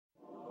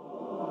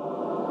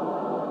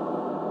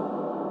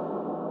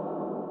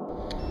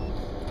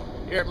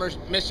Here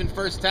at Mission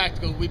First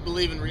Tactical, we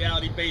believe in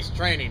reality-based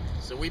training,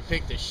 so we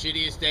picked the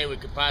shittiest day we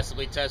could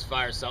possibly test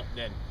fire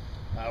something in.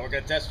 We're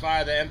going to test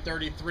fire the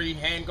M33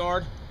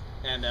 Handguard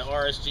and the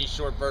RSG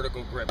short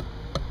vertical grip.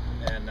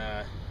 And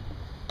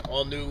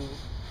all new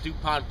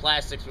Dupont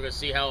plastics. We're going to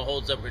see how it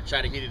holds up. We're going to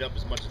try to heat it up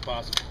as much as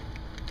possible.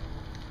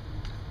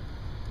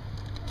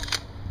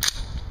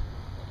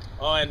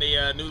 Oh, and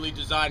the newly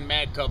designed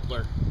mag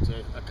coupler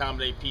to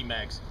accommodate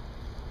PMags.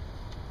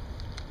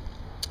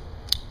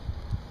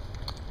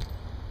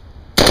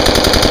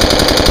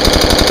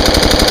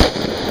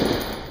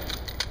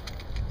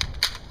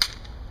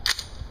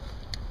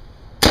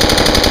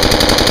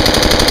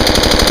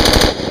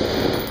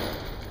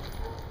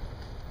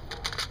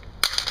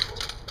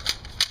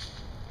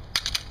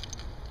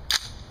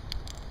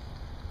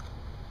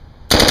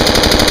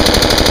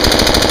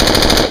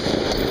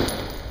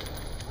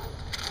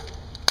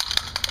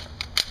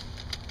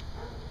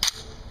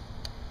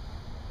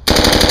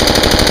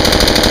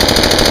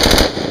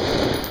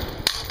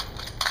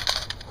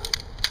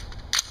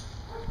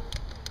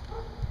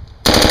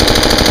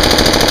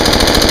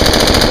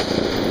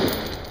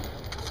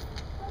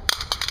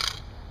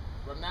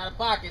 Running out of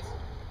pockets.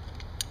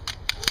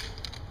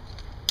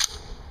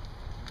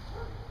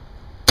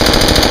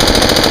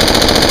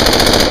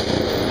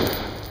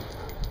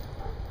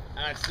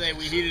 I'd say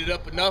we heated it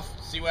up enough,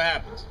 see what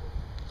happens.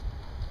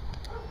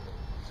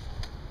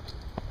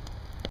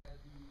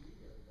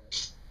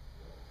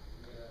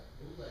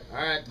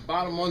 Alright, the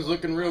bottom one's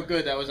looking real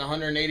good. That was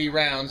 180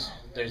 rounds.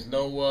 There's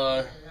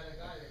no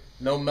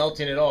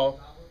melting at all.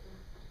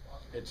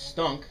 It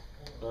stunk,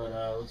 but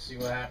let's see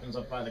what happens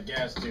up by the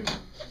gas tube.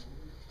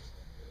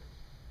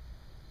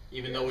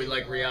 Even though we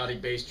like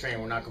reality-based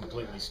training, we're not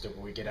completely stupid.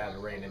 We get out of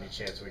the rain any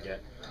chance we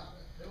get.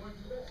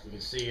 You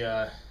can see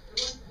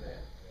it's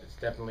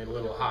definitely a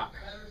little hot.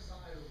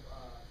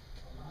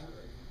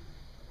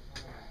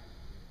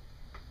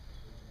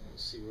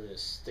 Let's see where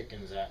this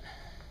sticking's at.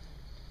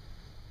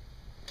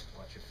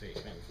 Watch your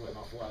face, man. You're floating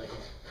off a lot of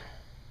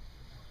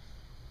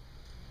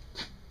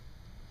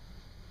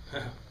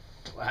heat.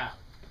 Wow.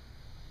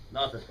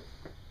 Nothing.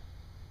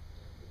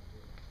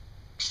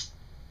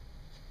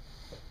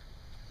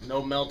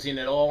 No melting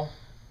at all.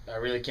 I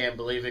really can't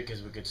believe it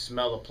because we could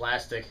smell the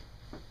plastic.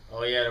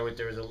 Oh yeah,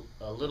 there was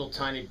a little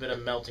tiny bit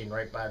of melting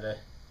right by the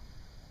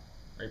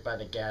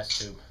gas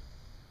tube.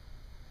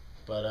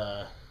 But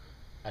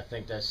I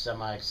think that's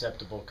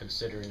semi-acceptable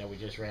considering that we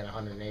just ran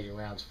 180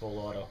 rounds full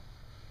auto.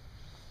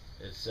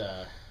 It's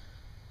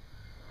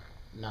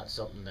not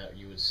something that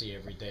you would see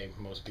every day.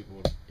 Most people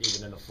would,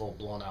 even in a full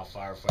blown out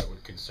firefight,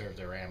 would conserve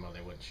their ammo.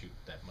 They wouldn't shoot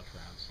that much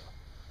rounds. So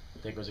I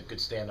think it was a good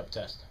stand-up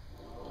test.